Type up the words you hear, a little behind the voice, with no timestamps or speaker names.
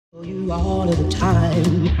You all of the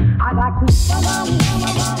time. I like to.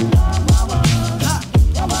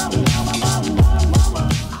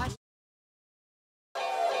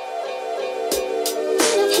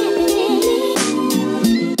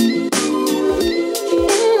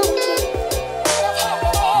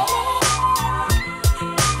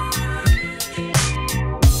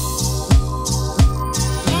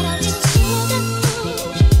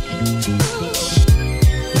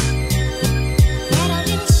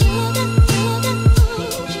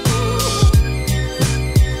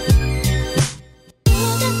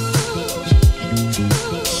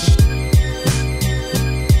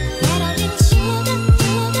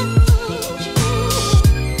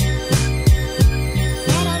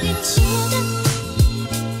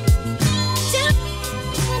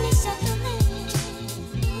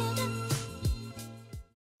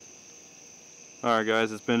 Alright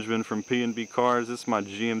guys, it's Benjamin from P&B Cars. This is my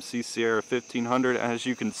GMC Sierra 1500. As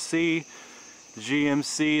you can see,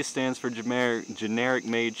 GMC stands for generic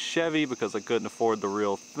made Chevy because I couldn't afford the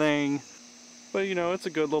real thing. But you know, it's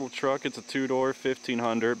a good little truck. It's a two-door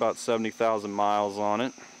 1500, about 70,000 miles on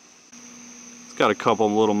it. It's got a couple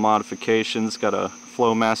of little modifications. It's got a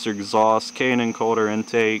Flowmaster exhaust, K&N colder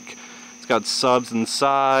intake. It's got subs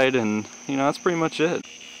inside, and you know, that's pretty much it.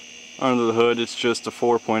 Under the hood, it's just a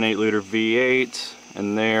 4.8 liter V8,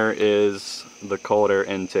 and there is the cold air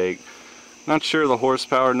intake. Not sure the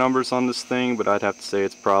horsepower numbers on this thing, but I'd have to say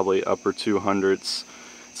it's probably upper 200s.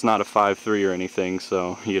 It's not a 5.3 or anything,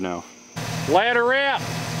 so you know. Let her rip!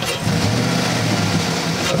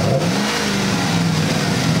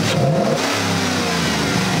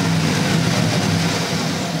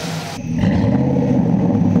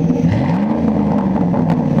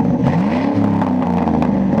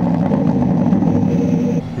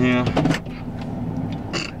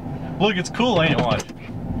 Look, it's cool, ain't it? Watch.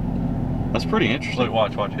 That's pretty interesting.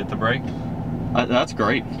 Look, watch, hit the brake. That's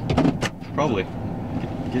great. Probably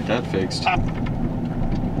get that fixed.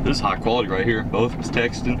 This is high quality right here. Both was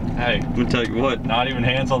texting. Hey, I'm gonna tell you what. not even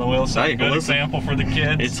hands on the wheel, so hey, good example for the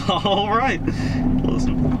kids. It's all right.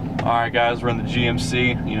 Listen. All right, guys, we're in the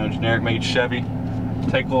GMC, you know, generic made Chevy.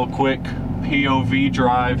 Take a little quick POV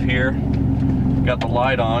drive here. Got the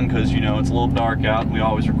light on because you know it's a little dark out. We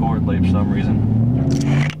always record late for some reason.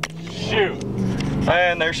 Shoot.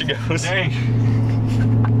 And there she goes. Dang.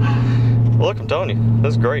 Look, I'm telling you,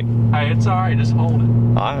 that's great. Hey, it's alright, just hold it.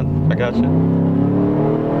 I got you.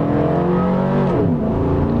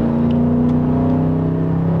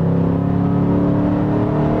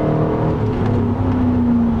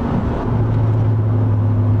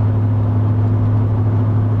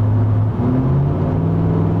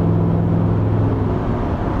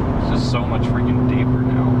 It's just so much freaking deeper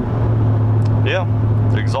now. Yeah.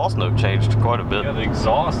 The exhaust note changed quite a bit. Yeah, the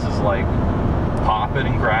exhaust is like popping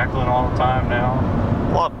and crackling all the time now.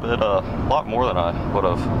 A lot more than I would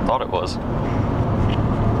have thought it was.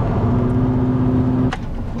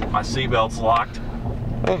 My seatbelt's locked.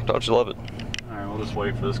 Hey, don't you love it? Alright, we'll just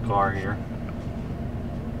wait for this car here.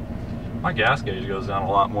 My gas gauge goes down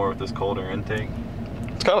a lot more with this cold air intake.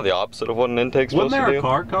 It's kind of the opposite of what an intake's supposed to do. Wasn't there a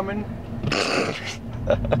car coming?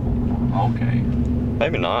 Okay.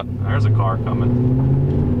 Maybe not. There's a car coming.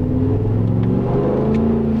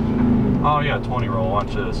 Oh yeah, 20 roll,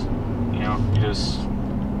 watch this. You know, you just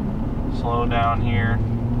slow down here,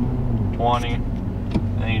 20,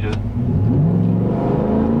 then you just...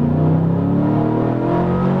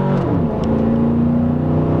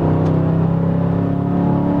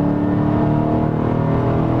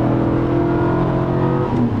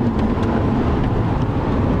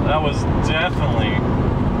 That was definitely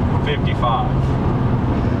 55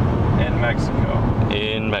 in Mexico.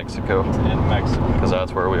 In Mexico. In Mexico. Because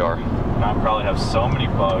that's where we are. And I probably have so many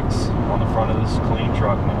bugs on the front of this clean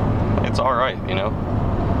truck now. It's alright, you know.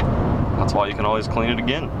 That's why you can always clean it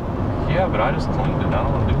again. Yeah, but I just cleaned it. I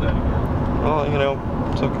don't want to do that again. Well, you know,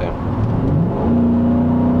 it's okay.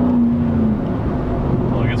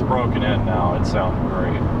 Look, it's broken in now. It sounds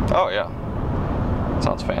great. Oh, yeah.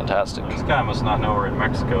 Sounds fantastic. This guy must not know we're in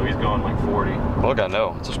Mexico. He's going like 40. Look, I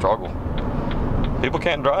know. It's a struggle. People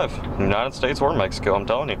can't drive in the United States or Mexico, I'm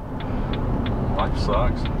telling you. Life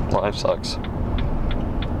sucks. Life sucks.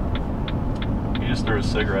 He just threw a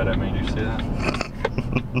cigarette at me. Did you see that?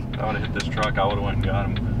 If I would have hit this truck, I would have went and got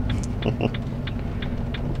him.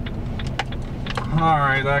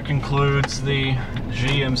 Alright, that concludes the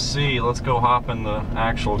GMC. Let's go hop in the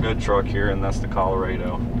actual good truck here, and that's the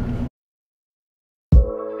Colorado.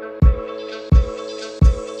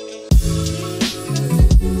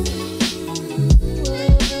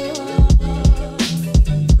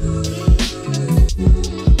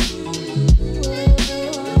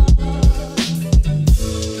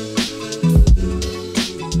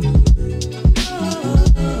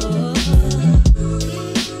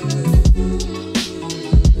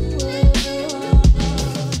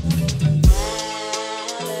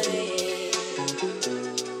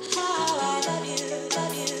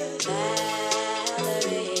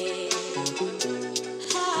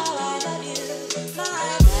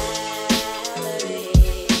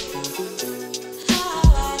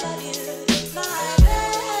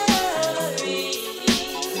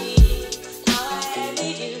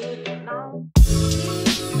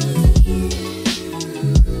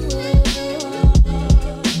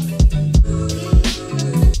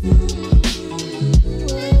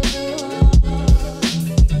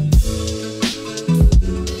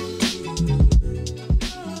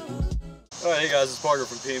 guys, it's Parker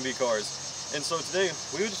from P&B Cars. And so today,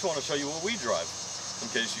 we just want to show you what we drive, in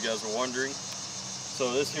case you guys were wondering.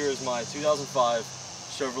 So this here is my 2005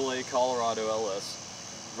 Chevrolet Colorado LS,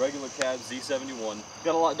 regular cab Z71.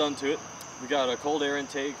 Got a lot done to it. We got a cold air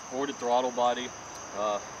intake, ported throttle body,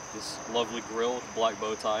 this lovely grille with a black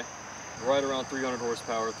bow tie. Right around 300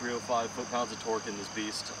 horsepower, 305 foot-pounds of torque in this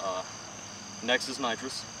beast. Next is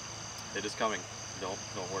nitrous. It is coming. Don't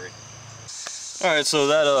worry. All right, so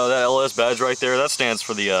that LS badge right there, that stands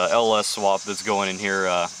for the LS swap that's going in here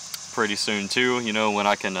pretty soon too. You know, when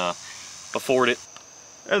I can afford it.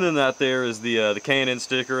 And then that there is the K&N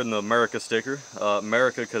sticker and the America sticker.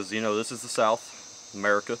 America, because you know this is the South,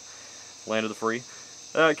 America, land of the free.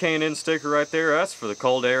 That K&N sticker right there, that's for the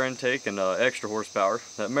cold air intake and extra horsepower.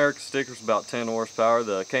 That America sticker's about 10 horsepower.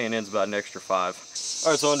 The K&N's about an extra 5.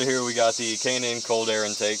 All right, so under here we got the K&N cold air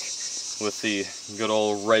intake with the good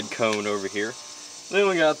old red cone over here. Then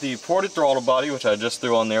we got the ported throttle body, which I just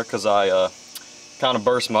threw on there because I kind of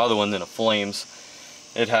burst my other one into flames.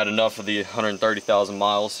 It had enough of the 130,000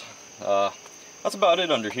 miles. That's about it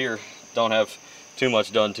under here. Don't have too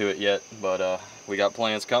much done to it yet, but we got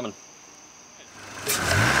plans coming.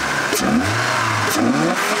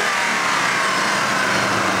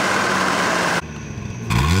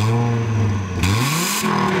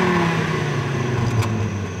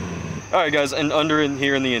 Alright guys, and under in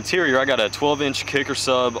here in the interior, I got a 12-inch kicker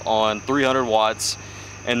sub on 300 watts,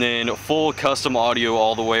 and then full custom audio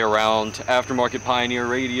all the way around. Aftermarket Pioneer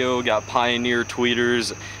radio, got Pioneer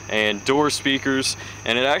tweeters and door speakers,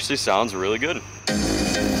 and it actually sounds really good.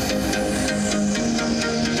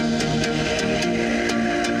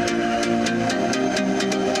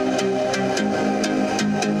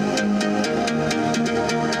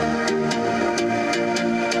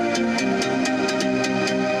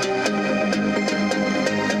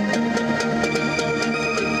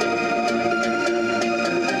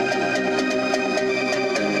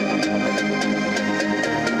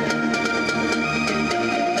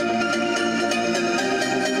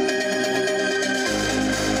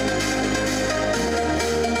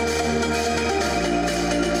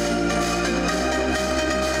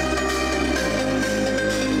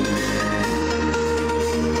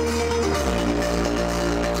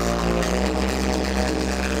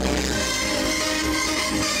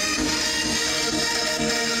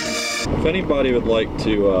 If anybody would like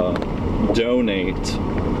to donate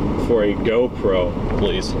for a GoPro,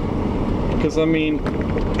 Please. because I mean,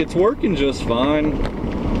 it's working just fine.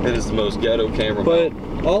 It is the most ghetto camera But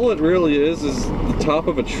mount. all it really is the top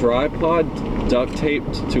of a tripod duct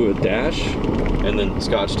taped to a dash. And then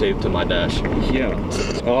scotch tape to my dash. Yeah.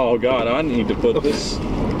 Oh God, I need to put this.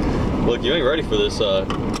 Look, you ain't ready for this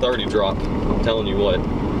 30 drop. I'm telling you what.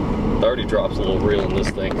 30 drop's a little real in this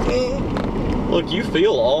thing. Look, you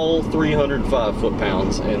feel all 305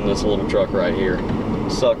 foot-pounds in this little truck right here.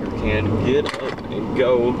 Sucker can get up and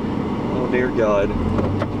go. Oh dear God.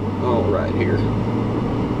 All right here.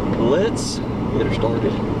 Let's get her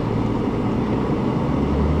started.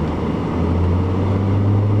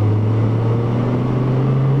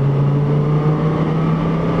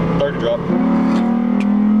 Drop.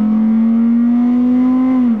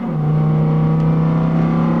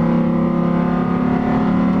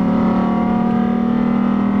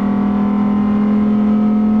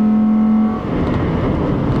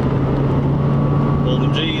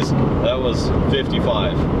 Holding G's, that was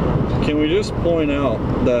 55. Can we just point out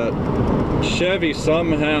that Chevy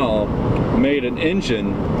somehow made an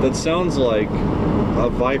engine that sounds like a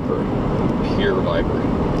Viper? Pure Viper.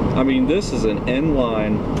 I mean, this is an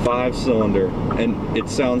N-line 5-cylinder, and it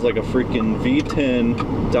sounds like a freaking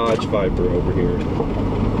V10 Dodge Viper over here.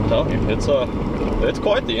 I'm telling you, it's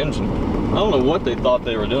quite the engine. I don't know what they thought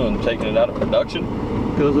they were doing, taking it out of production,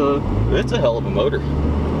 because it's a hell of a motor.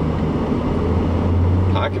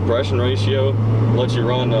 High compression ratio, lets you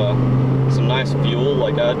run some nice fuel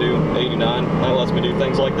like I do, 89. That lets me do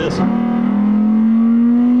things like this.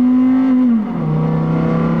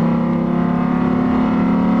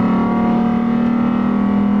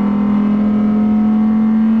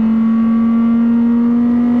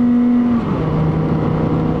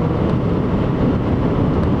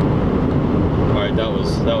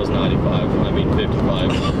 That was 95, I mean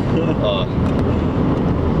 55.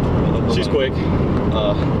 She's quick,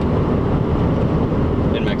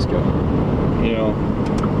 in Mexico. You know,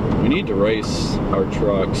 we need to race our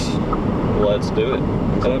trucks. Let's do it.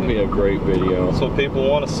 That'd be a great video. That's what people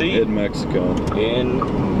want to see. In Mexico. In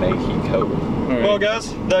Mexico. Right. Well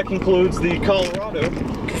guys, that concludes the Colorado,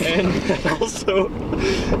 and also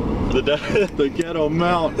the ghetto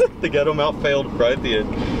mount. The ghetto mount failed right at the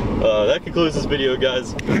end. that concludes this video,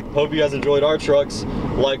 guys. Hope you guys enjoyed our trucks.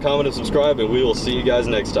 Like, comment, and subscribe, and we will see you guys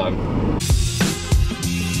next time.